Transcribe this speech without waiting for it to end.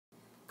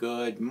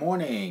Good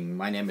morning.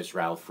 My name is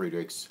Ralf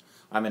Friedrichs.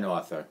 I'm an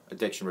author,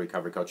 addiction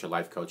recovery coach, a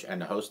life coach,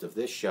 and the host of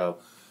this show,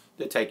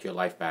 the Take Your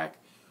Life Back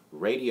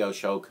radio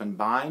show,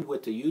 combined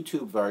with the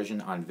YouTube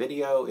version on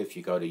video. If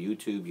you go to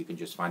YouTube, you can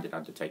just find it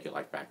on the Take Your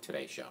Life Back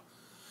Today show.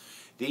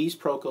 These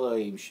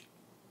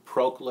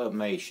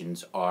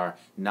proclamations are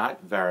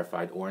not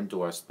verified or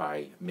endorsed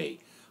by me.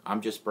 I'm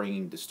just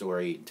bringing the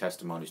story and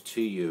testimonies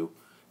to you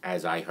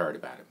as I heard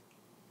about it.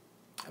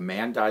 A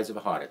man dies of a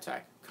heart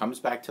attack, comes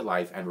back to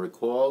life, and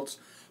recalls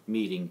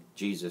meeting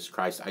Jesus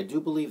Christ. I do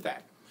believe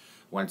that.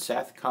 When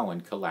Seth Cohen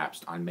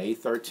collapsed on May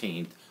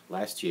 13th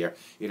last year,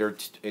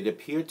 it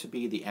appeared to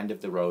be the end of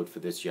the road for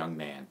this young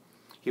man.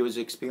 He was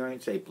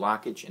experiencing a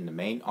blockage in the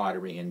main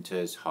artery into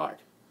his heart.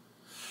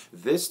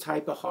 This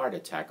type of heart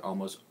attack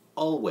almost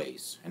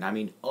always, and I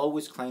mean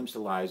always, claims the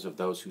lives of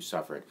those who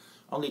suffered.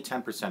 Only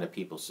 10% of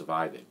people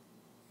survive it.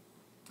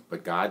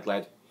 But God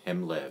let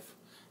him live,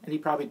 and he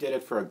probably did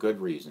it for a good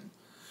reason.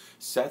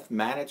 Seth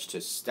managed to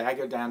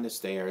stagger down the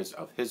stairs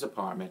of his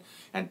apartment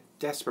and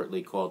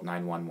desperately called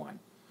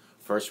 911.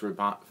 First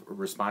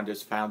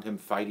responders found him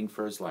fighting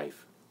for his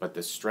life, but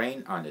the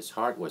strain on his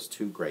heart was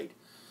too great.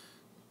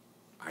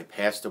 I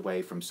passed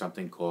away from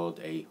something called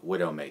a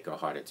widowmaker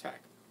heart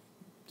attack,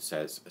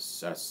 says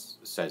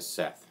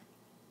Seth.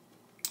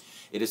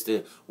 It is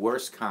the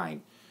worst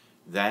kind.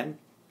 Then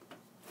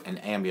an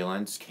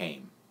ambulance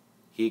came.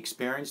 He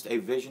experienced a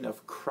vision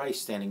of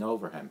Christ standing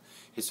over him.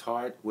 His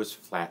heart was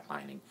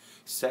flatlining.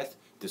 Seth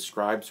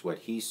describes what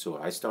he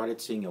saw. I started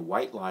seeing a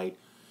white light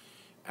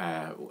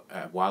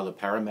while the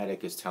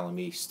paramedic is telling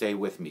me, "Stay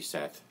with me,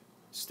 Seth.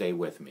 Stay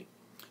with me."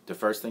 The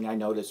first thing I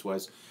noticed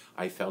was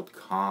I felt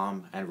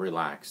calm and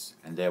relaxed,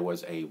 and there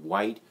was a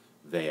white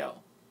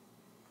veil.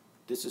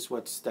 This is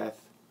what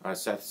Seth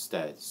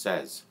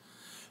says.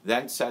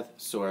 Then Seth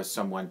saw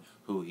someone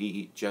who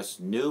he just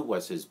knew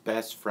was his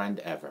best friend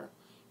ever,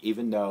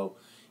 even though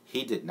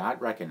he did not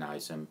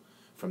recognize him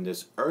from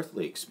this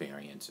earthly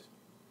experience.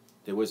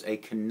 There was a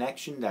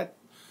connection that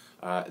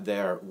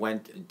there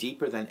went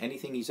deeper than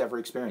anything he's ever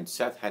experienced.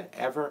 Seth had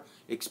ever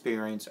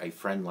experienced a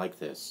friend like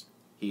this.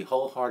 He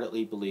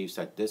wholeheartedly believes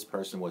that this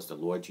person was the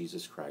Lord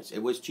Jesus Christ.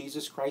 It was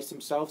Jesus Christ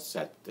himself,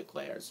 Seth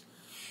declares.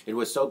 It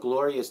was so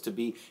glorious to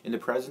be in the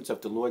presence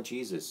of the Lord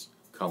Jesus.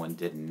 Cohen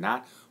did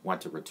not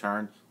want to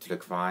return to the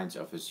confines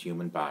of his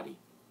human body.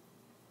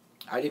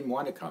 I didn't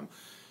want to come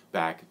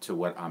back to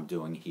what I'm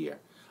doing here.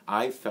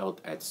 I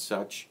felt at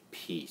such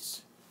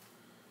peace.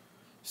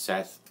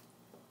 Seth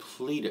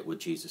pleaded with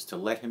Jesus to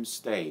let him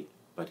stay,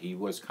 but he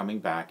was coming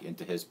back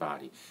into his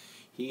body.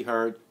 He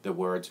heard the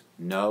words,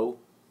 "No,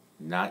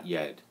 not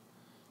yet."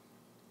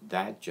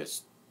 That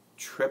just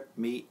tripped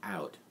me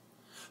out.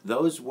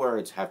 Those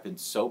words have been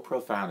so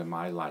profound in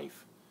my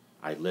life.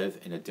 I live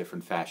in a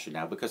different fashion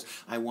now because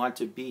I want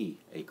to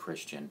be a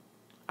Christian.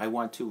 I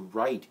want to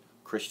write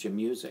Christian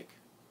music.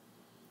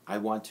 I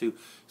want to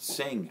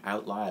sing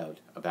out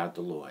loud about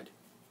the Lord.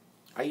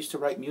 I used to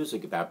write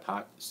music about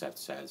pot, Seth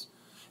says,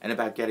 and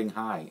about getting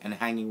high and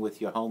hanging with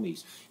your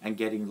homies and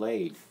getting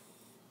laid.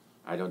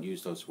 I don't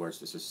use those words.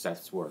 This is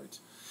Seth's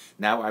words.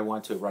 Now I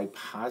want to write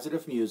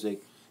positive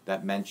music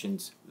that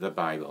mentions the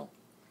Bible.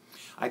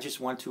 I just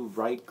want to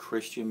write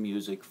Christian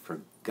music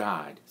for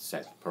God,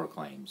 Seth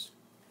proclaims.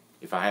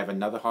 If I have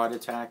another heart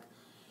attack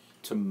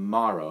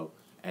tomorrow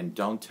and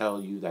don't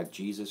tell you that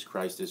Jesus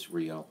Christ is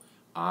real,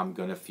 I'm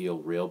going to feel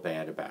real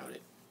bad about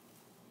it.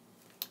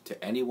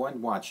 To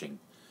anyone watching,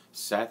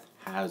 Seth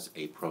has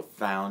a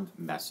profound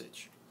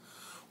message.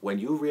 When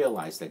you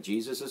realize that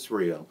Jesus is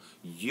real,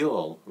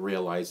 you'll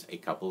realize a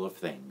couple of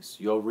things.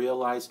 You'll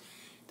realize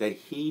that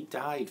he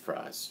died for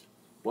us.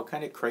 What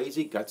kind of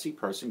crazy, gutsy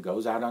person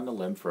goes out on a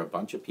limb for a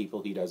bunch of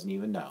people he doesn't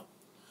even know?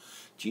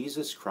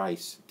 Jesus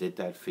Christ did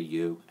that for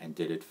you and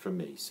did it for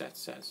me, Seth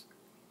says.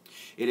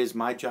 It is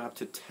my job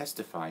to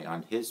testify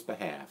on his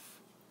behalf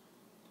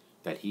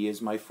that he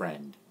is my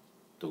friend,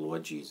 the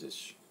Lord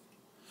Jesus.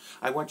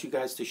 I want you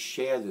guys to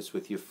share this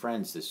with your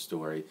friends, this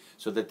story,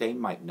 so that they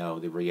might know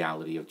the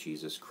reality of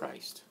Jesus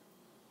Christ.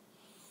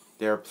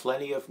 There are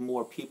plenty of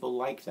more people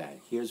like that.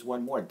 Here's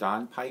one more.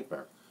 Don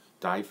Piper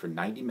died for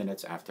 90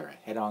 minutes after a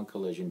head-on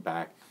collision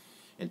back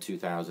in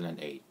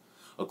 2008.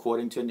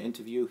 According to an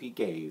interview he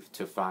gave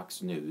to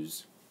Fox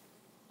News,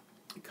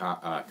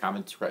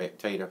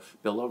 commentator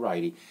Bill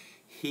O'Reilly,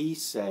 he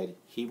said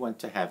he went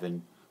to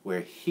heaven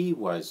where he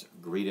was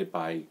greeted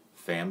by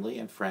family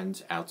and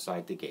friends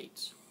outside the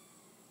gates.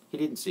 He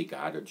didn't see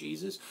God or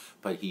Jesus,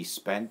 but he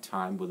spent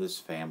time with his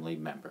family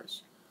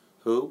members,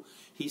 who,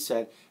 he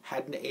said,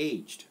 hadn't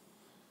aged.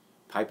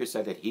 Piper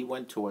said that he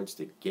went towards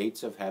the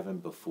gates of heaven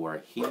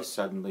before he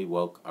suddenly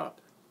woke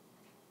up.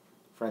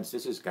 Friends,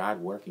 this is God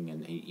working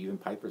in even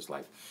Piper's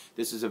life.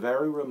 This is a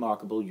very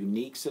remarkable,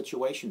 unique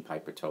situation,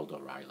 Piper told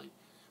O'Reilly.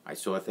 I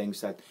saw things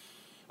that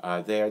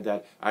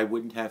that I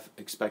wouldn't have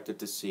expected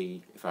to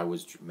see if I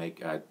was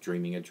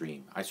dreaming a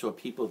dream. I saw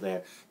people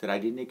there that I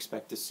didn't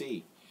expect to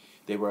see.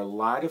 There were a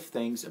lot of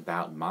things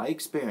about my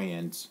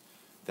experience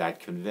that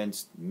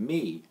convinced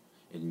me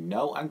in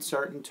no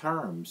uncertain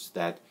terms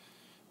that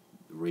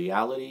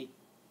reality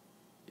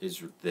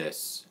is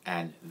this,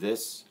 and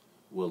this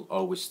will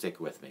always stick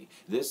with me.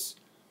 This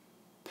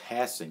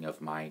passing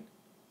of mine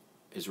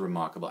is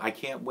remarkable. I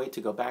can't wait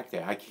to go back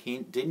there.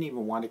 Didn't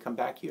even want to come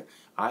back here.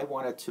 I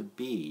wanted to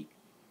be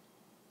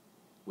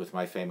with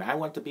my family. I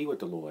want to be with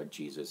the Lord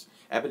Jesus.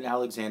 Eben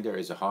Alexander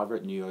is a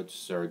Harvard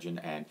neurosurgeon,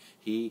 and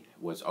he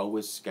was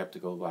always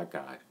skeptical about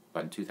God.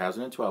 But in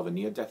 2012, a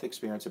near-death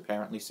experience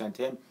apparently sent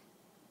him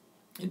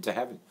into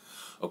heaven.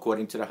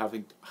 According to the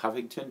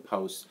Huffington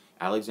Post,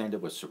 Alexander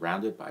was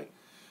surrounded by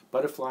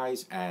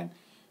butterflies and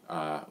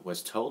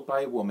was told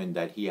by a woman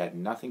that he had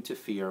nothing to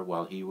fear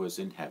while he was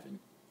in heaven.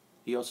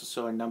 He also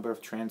saw a number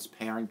of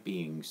transparent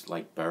beings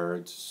like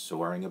birds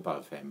soaring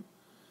above him.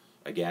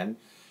 Again,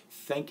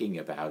 thinking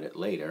about it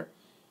later,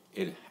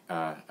 it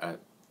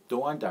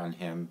dawned on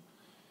him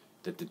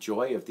that the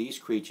joy of these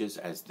creatures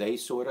as they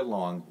soared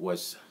along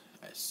was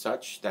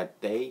such that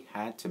they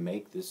had to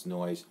make this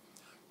noise,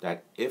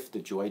 that if the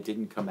joy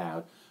didn't come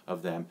out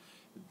of them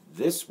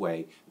this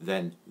way,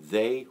 then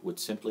they would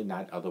simply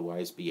not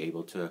otherwise be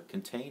able to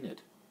contain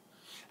it.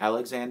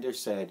 Alexander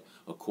said,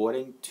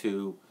 according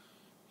to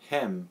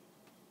him,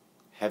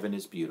 heaven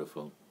is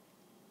beautiful.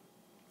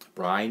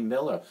 Brian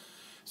Miller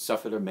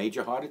suffered a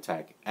major heart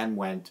attack and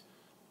went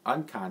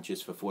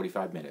unconscious for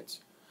 45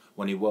 minutes.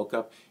 When he woke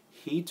up,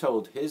 he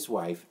told his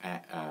wife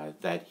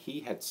that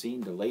he had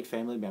seen the late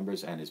family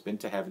members and has been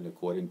to heaven,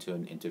 according to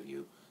an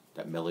interview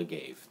that Miller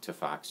gave to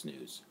Fox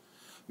News.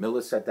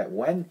 Miller said that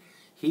when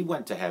he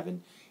went to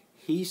heaven,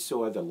 he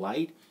saw the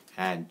light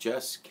and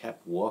just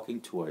kept walking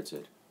towards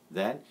it.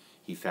 Then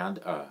he found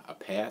a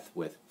path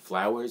with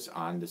flowers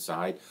on the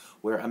side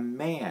where a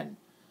man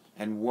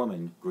and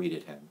woman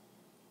greeted him.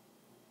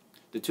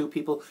 The two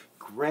people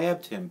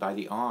grabbed him by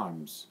the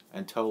arms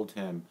and told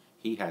him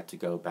he had to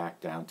go back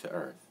down to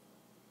earth.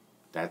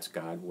 That's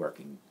God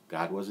working.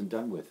 God wasn't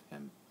done with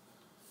him.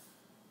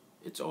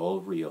 It's all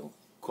real.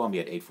 Call me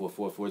at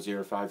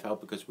 844-405-HELP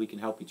because we can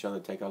help each other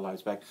take our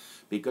lives back.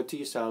 Be good to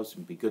yourselves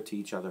and be good to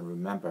each other. And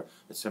remember,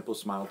 a simple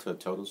smile to a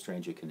total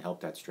stranger can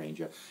help that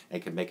stranger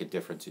and can make a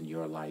difference in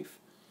your life.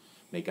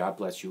 May God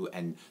bless you,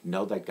 and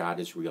know that God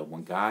is real.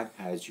 When God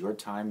has your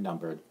time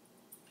numbered,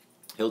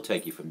 He'll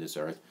take you from this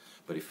earth.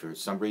 But if for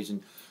some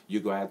reason you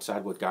go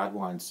outside what God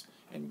wants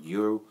and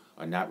you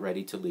are not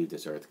ready to leave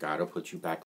this earth, God will put you back